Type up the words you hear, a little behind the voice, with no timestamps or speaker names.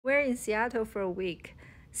in Seattle for a week.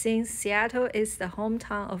 Since Seattle is the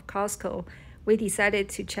hometown of Costco, we decided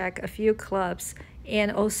to check a few clubs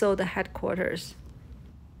and also the headquarters.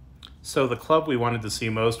 So the club we wanted to see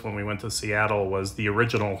most when we went to Seattle was the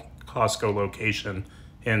original Costco location.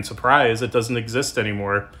 And surprise, it doesn't exist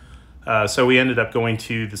anymore. So we ended up going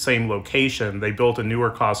to the same location. They built a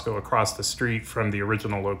newer Costco across the street from the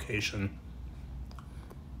original location.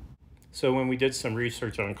 So when we did some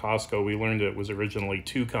research on Costco, we learned it was originally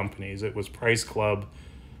two companies. It was Price Club,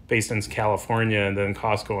 based in California, and then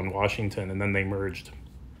Costco in Washington, and then they merged.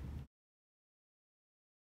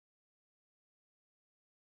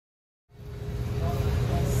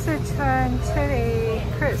 Sichuan chili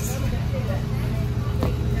crisp.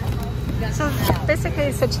 So basically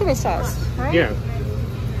it's a chili sauce, right? Yeah.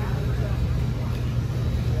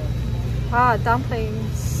 Ah,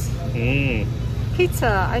 dumplings. Mmm.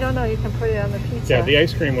 Pizza. I don't know, you can put it on the pizza. Yeah, the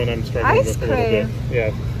ice cream one I'm struggling with a little bit.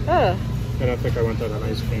 Yeah. Ugh. I don't think I want that on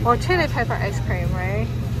ice cream. Or chili pepper ice cream, right?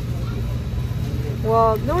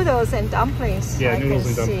 Well, noodles and dumplings. Yeah, I noodles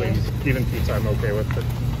and can dumplings. see. Even pizza I'm okay with, but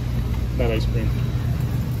not ice cream.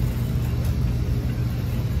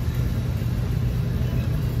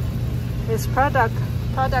 It's product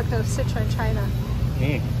of Sichuan, China.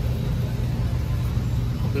 Mm.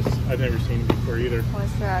 This I've never seen before either.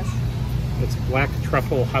 What's that? It's black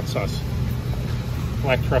truffle hot sauce.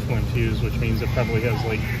 Black truffle infused, which means it probably has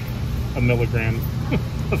like a milligram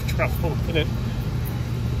of truffle in it.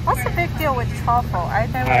 What's the big deal with truffle? I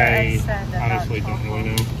never I understand about honestly don't really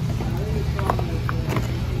know.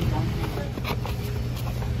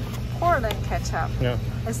 Portland ketchup. No.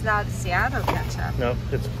 It's not Seattle ketchup. No,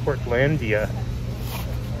 it's Portlandia.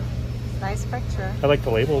 Nice picture. I like the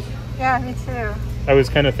labels. Yeah, me too. I was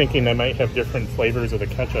kind of thinking they might have different flavors of the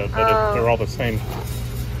ketchup, but they're all the same.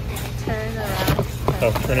 Turn it around.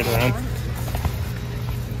 Oh, turn it around.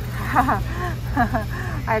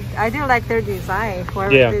 I do like their design.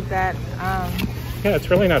 Whoever did that. Yeah, it's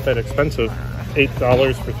really not that expensive.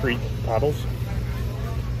 $8 for 3 bottles.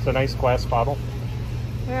 It's a nice glass bottle.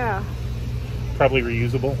 Yeah. Probably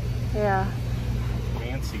reusable. Yeah.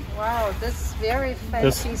 Fancy. Wow, this is very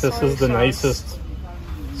fancy. This is the nicest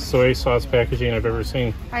soy sauce packaging I've ever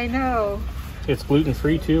seen. I know. It's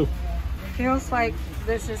gluten-free too. Feels like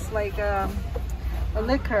this is like a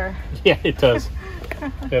liquor. Yeah, it does.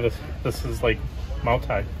 Yeah, this is like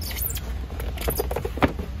Maltai.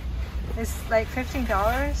 It's like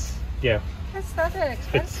 $15? Yeah. It's not that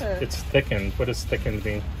expensive. It's thickened. What does thickened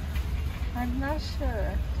mean? I'm not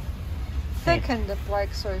sure. Thickened the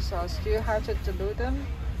black soy sauce. Do you have to dilute them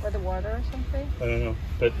with water or something? I don't know.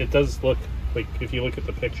 But it does look like, if you look at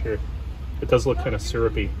the picture, it does look kind of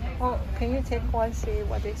syrupy. Well, can you take one, see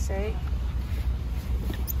what they say?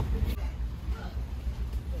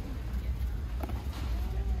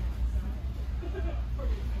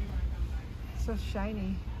 So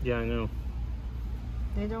shiny. Yeah, I know.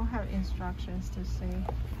 They don't have instructions to say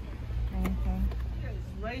anything.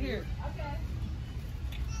 Right here. Okay.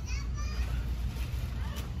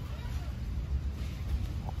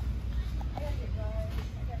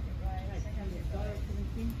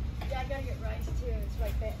 Yeah, I gotta get rice too. It's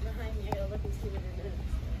right back behind me. I gotta look and see what it is.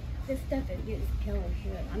 This stuff is getting killer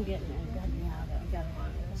shit. I'm getting it. I've got me out of it. I've got it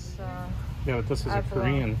on this. Yeah, but this is a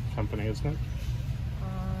Korean company, isn't it?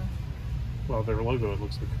 Well, their logo, it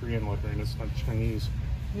looks like Korean lettering. It's not Chinese.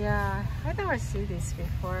 Yeah, I never see these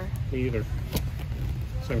before. Me either.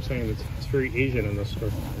 So I'm saying it's very Asian in this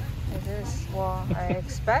store. It is. Well, I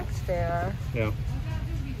expect they are. Yeah.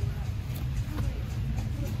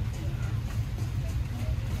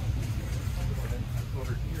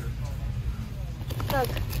 Look.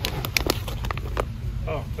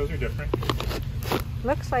 Oh, those are different.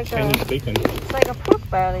 Looks like Chinese bacon. It's like a pork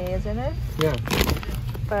belly, isn't it? Yeah.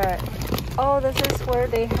 But this is where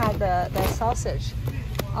they had the sausage.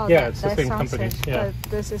 Oh, yeah, it's the same company. Yeah. But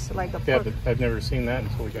this is like a pork. Yeah, but I've never seen that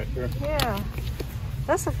until we got here. Yeah,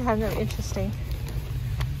 that's kind of interesting.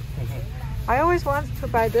 I always wanted to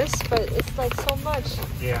buy this, but it's like so much.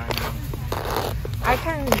 Yeah, I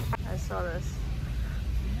know. I saw this.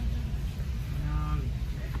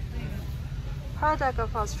 Product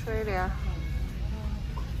of Australia.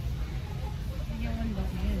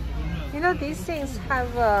 You know, these things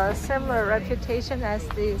have a similar reputation as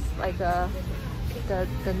these, like the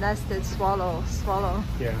nested swallow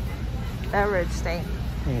beverage thing.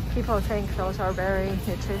 People think those are very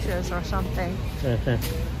nutritious or something.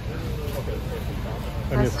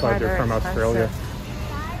 I'm just glad they're from Australia.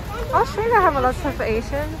 Australia have lots of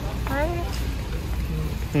Asians, right?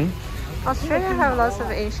 Australia have lots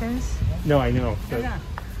of Asians. No, I know. But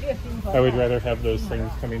I would rather have those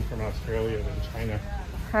things coming from Australia than China.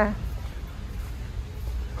 Huh.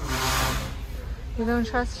 You don't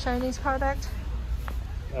trust Chinese product?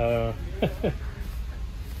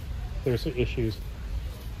 There's issues.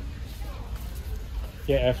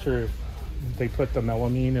 Yeah, after they put the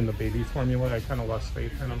melamine in the baby formula, I kind of lost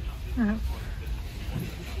faith in them.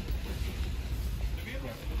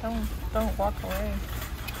 Don't walk away.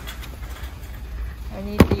 I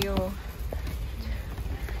need you.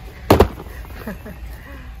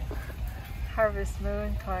 Harvest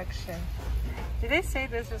Moon collection. Did they say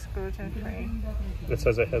this is gluten free? It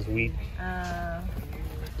says it has wheat. Darn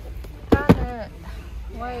it.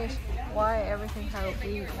 Why everything has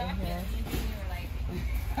wheat in here?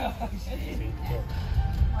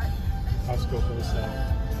 Costco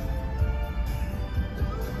Wholesale.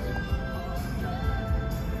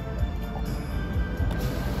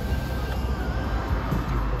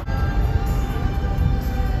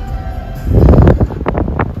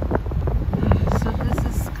 So this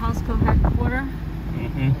is Costco headquarters?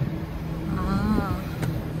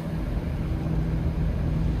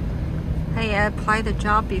 Hey, I applied the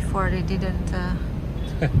job before. They didn't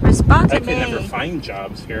respond to me. I can never find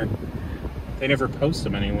jobs here. They never post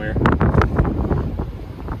them anywhere.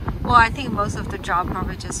 Well, I think most of the job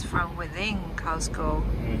probably just from within Costco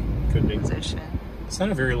Could be. position. It's not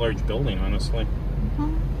a very large building, honestly.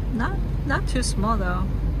 Not too small though.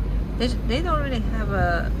 They don't really have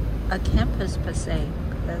a campus per se.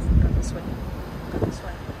 Let's go this way. Go this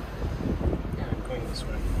way. Yeah, I'm going this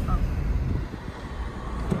way. Oh.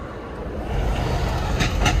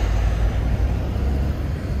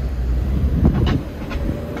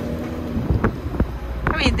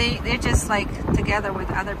 I mean, they're just like together with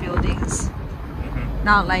other buildings.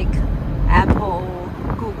 Not like Apple,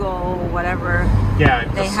 Google, whatever. Yeah,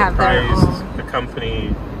 I'm They just have their surprised own. the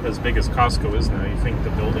company as big as Costco is now. You think the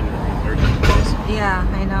building would be larger than this. Yeah,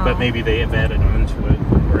 I know. But maybe they have added on to it,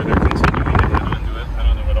 or they're continuing to add on to it. I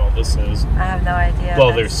don't know what all this is. I have no idea.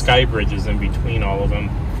 Well, there's sky bridges in between all of them.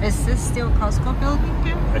 Is this still Costco building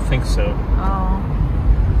here? I think so. Oh.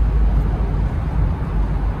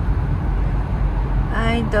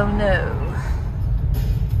 I don't know.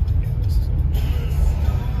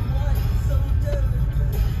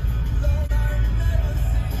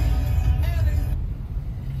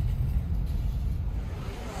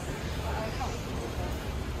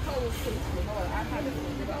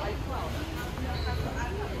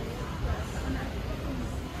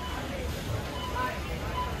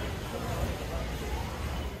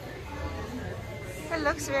 It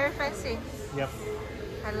looks very fancy. Yep.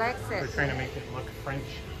 I like They're it. trying to make it look French.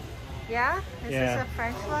 Yeah? Is Yeah. this a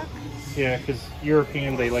French look? Yeah, because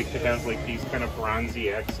European, they like to have like these kind of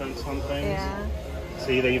bronzy accents on things. Yeah.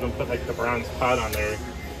 See, they even put like the bronze pot on there.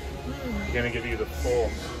 They're gonna give you the full.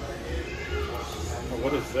 Well,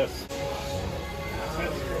 what is this? It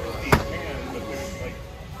says these cans, but there's like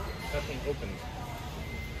nothing open.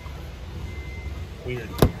 Weird.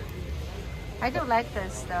 I do like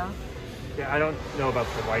this though. Yeah, I don't know about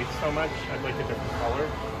the white so much. I'd like a different color.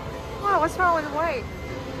 Wow, what's wrong with white?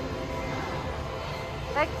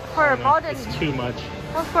 Like for I a don't know, modern, it's too much.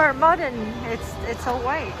 well, for a modern, it's a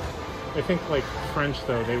white. I think like French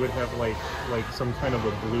though, they would have like some kind of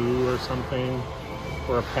a blue or something,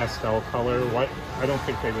 or a pastel color. What? I don't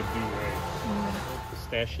think they would do white.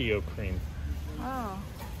 Pistachio cream. Oh,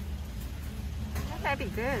 that might be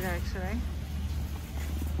good actually.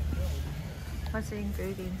 What's the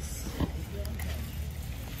ingredients?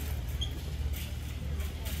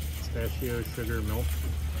 Pistachio, sugar, milk.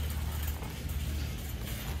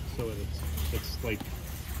 So it's like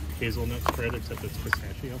hazelnut spread, except it's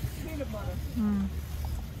pistachio.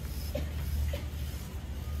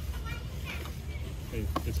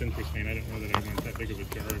 It's interesting. I don't know that I want that big of a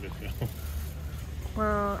jar of it though.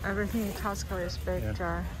 Well, everything in Costco is big Yeah.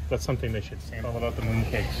 jar. That's something they should sample. All about the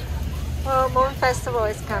mooncakes. Well, Moon Festival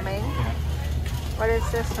is coming. Yeah. What is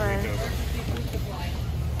this There one? you go.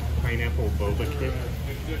 Pineapple boba cake.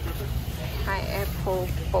 Pineapple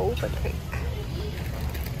boba cake.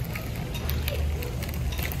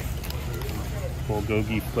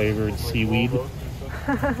 Bulgogi flavored seaweed.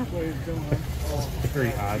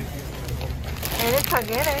 Very odd. And it's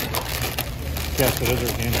organic. Yes, it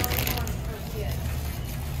is organic.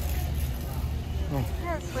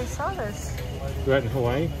 Yes, we saw this. Is that in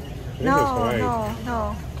Hawaii? I think it was No, Hawaii.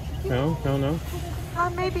 no. No.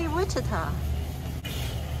 Maybe Wichita.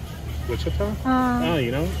 Wichita? Oh,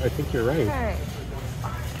 you know, I think you're right. Right.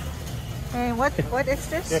 And what is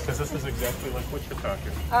this? Yeah, because this is exactly like Wichita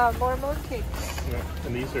here. More mooncakes. Yeah.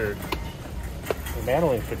 And these are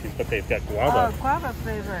Madeline cookies, but they've got guava. Oh, guava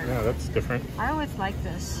flavor. Yeah, that's different. I always like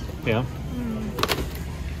this. Yeah.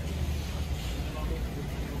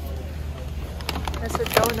 That's the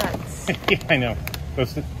donuts. Yeah, I know.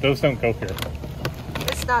 Those don't go here.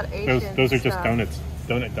 It's not Asian. Those are just donuts.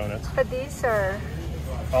 Donuts. But these are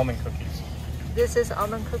Almond cookies. This is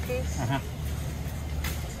almond cookies.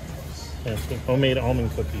 Yeah, homemade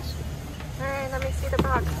almond cookies. All right, let me see the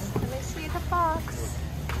box. Let me see the box.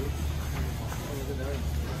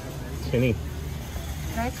 Tinny.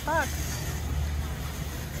 Nice box.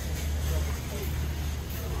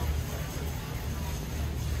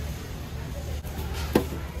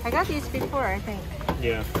 I got these before, I think.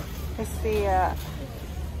 Yeah. It's the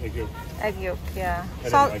egg yolk. Egg yolk, yeah. I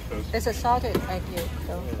didn't like those. It's a salted egg yolk,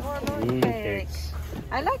 though. Ooh, cakes.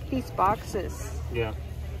 I like these boxes. Yeah.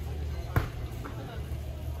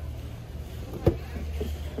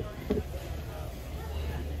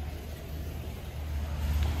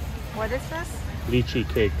 What is this? Lychee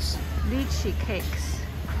cakes. Lychee cakes.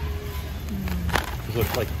 These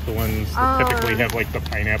look like the ones that typically have like the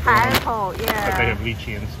pineapple. Pineapple, yeah. But they have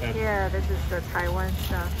lychee instead. Yeah, this is the Taiwan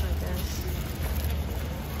stuff, I guess.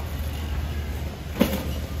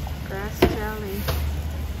 Grass jelly.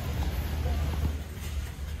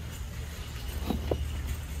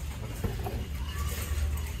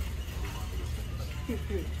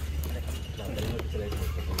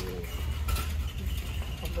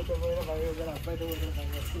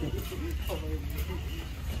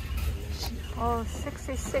 Oh,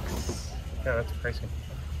 66. Yeah, that's pricey.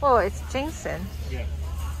 Oh, it's ginseng. Yeah.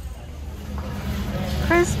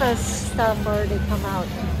 Christmas stuff already come out.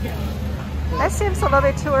 That seems a little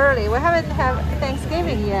bit too early. We haven't had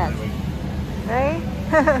Thanksgiving yet, right?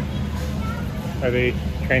 Are they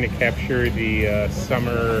trying to capture the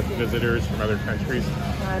summer visitors from other countries?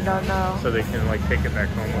 I don't know. So they can like take it back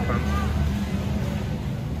home with them?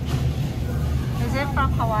 Is it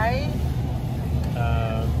from Hawaii?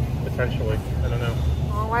 Potentially. I don't know.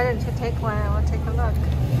 Well, why didn't you take one? I will take a look.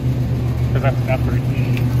 Because that's effort.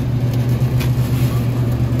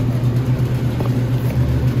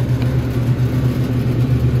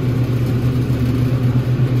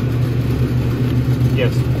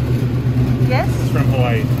 Yes. Yes? It's from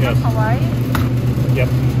Hawaii. Yes. From Hawaii? Yep.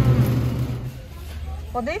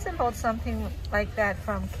 Well, they import something like that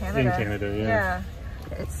from Canada. In Canada, yeah. Yeah.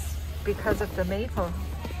 It's because of the maple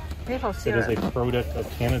syrup. It is a product of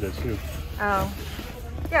Canada too. Oh.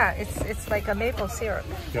 Yeah, it's like a maple syrup.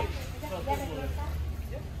 Yep. What,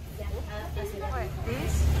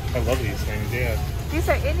 these? I love these things, yeah. These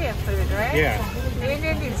are Indian food, right? Yeah.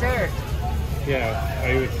 Indian dessert. Yeah,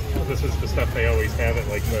 this is the stuff they always have at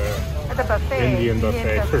like At the buffet. Indian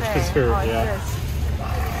buffet for dessert, oh, yeah. Yes.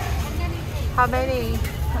 How many?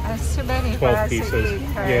 It's too many for 12 us pieces. to eat.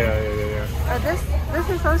 Right? Yeah. This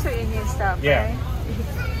is also Indian stuff, Yeah. right?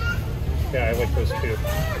 Yeah, I like those too.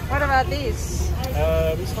 What about these?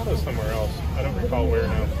 We saw those somewhere else. I don't recall where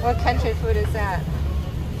now. What country food is that?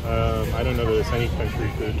 I don't know that it's any country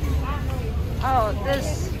food. Oh,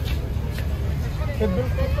 this.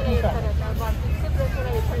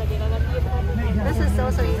 This is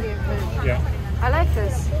also Indian food. Yeah. I like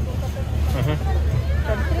this.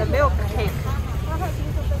 The milk cake.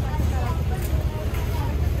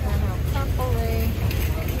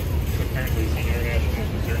 Apparently it's the international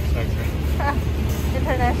dessert section.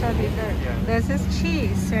 International dessert. Yeah. There's this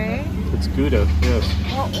cheese, right? It's Gouda, yes.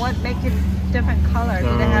 What make it different color?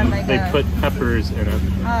 Do they have like they put peppers in it.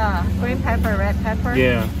 Green pepper, red pepper?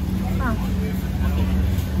 Yeah. Huh.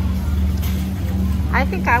 I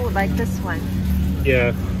think I would like this one.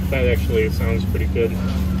 Yeah, that actually sounds pretty good.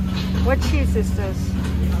 What cheese is this?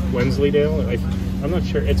 Wensleydale? I'm not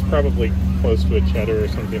sure. It's probably close to a cheddar or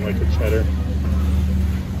something like a cheddar.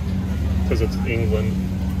 Because it's England.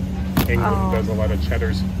 England does a lot of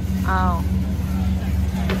cheddars. Oh.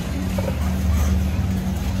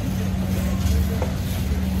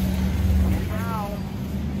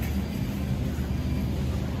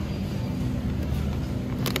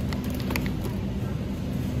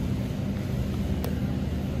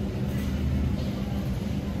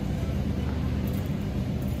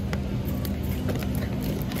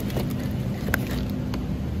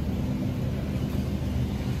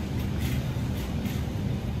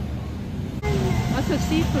 Also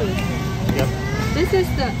seafood. Yep. This is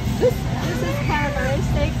calamari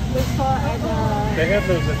steak we saw at They have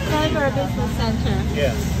those at Cyber Business Center.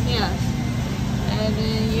 Yeah. Yes. And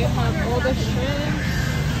then you have all the shrimp.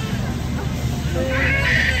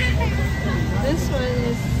 This one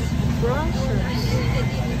is brown shrimp.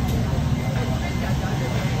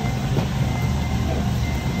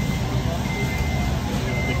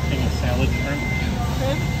 Big thing of salad shrimp.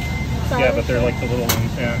 Shrimp? Yeah, but they're like the little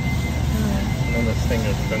ones, yeah. And then this thing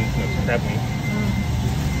is crab meat.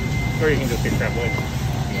 Or you can just get crab legs.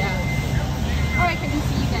 Yeah. All right, to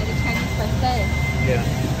see you at the Chinese buffet. Yeah.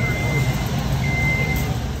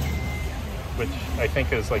 Which I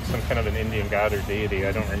think is like some kind of an Indian god or deity.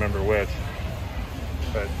 I don't remember which.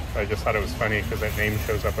 But I just thought it was funny because that name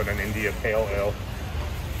shows up on an India Pale Ale.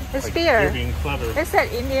 It's like, beer. You're being clever. It's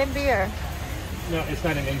that Indian beer. No, it's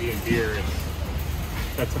not an Indian beer.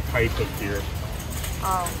 That's a type of beer.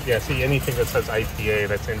 Oh. Yeah, see, anything that says IPA,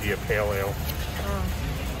 that's India Pale Ale. Oh.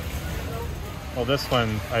 Well, this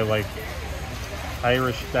one I like.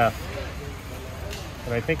 Irish Death.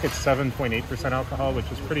 And I think it's 7.8% alcohol,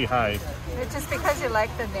 which is pretty high. It's just because you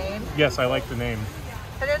like the name. Yes, I like the name.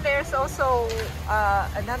 But then there's also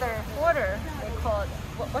another water they call it.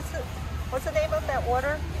 What's the name of that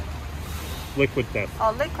water? Liquid Death.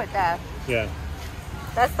 Oh, Liquid Death. Yeah.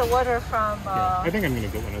 That's the water from. Yeah. I think I'm gonna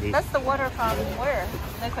get one of these. That's the water from where?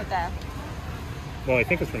 Liquid Death. Well, I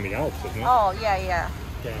think it's from the Alps, isn't it? Oh yeah, yeah.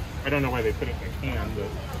 Yeah. I don't know why they put it in a can, but.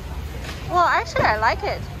 Well, actually, I like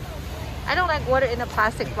it. I don't like water in a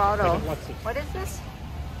plastic bottle. What's it? What is this?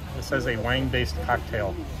 It says a wine-based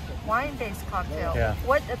cocktail. Wine-based cocktail. Yeah.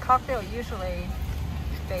 What a cocktail usually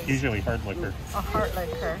based? Usually hard liquor. A hard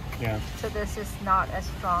liquor. Yeah. So this is not as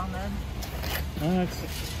strong then? It's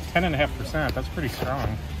 10.5%. That's pretty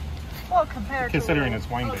strong. Well, compared considering to... it's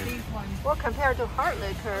wine-based. Well, compared to hard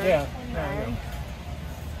liquor. Yeah. Right?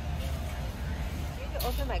 I need to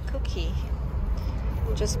open my cookie.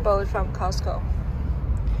 Just bought from Costco.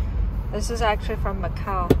 This is actually from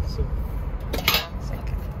Macau.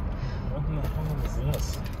 What in the hell is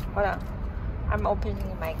this? Hold on. I'm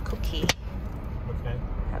opening my cookie. Okay.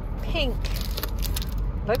 Pink.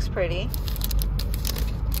 Looks pretty.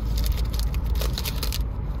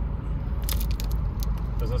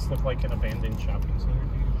 Does this look like an abandoned shopping center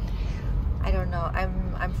to you? I don't know.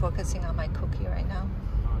 I'm focusing on my cookie right now.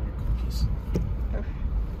 Oh, your cookies.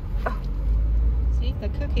 Oh. See, the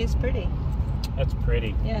cookie is pretty. That's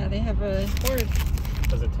pretty. Yeah, they have a word.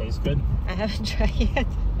 Does it taste good? I haven't tried yet.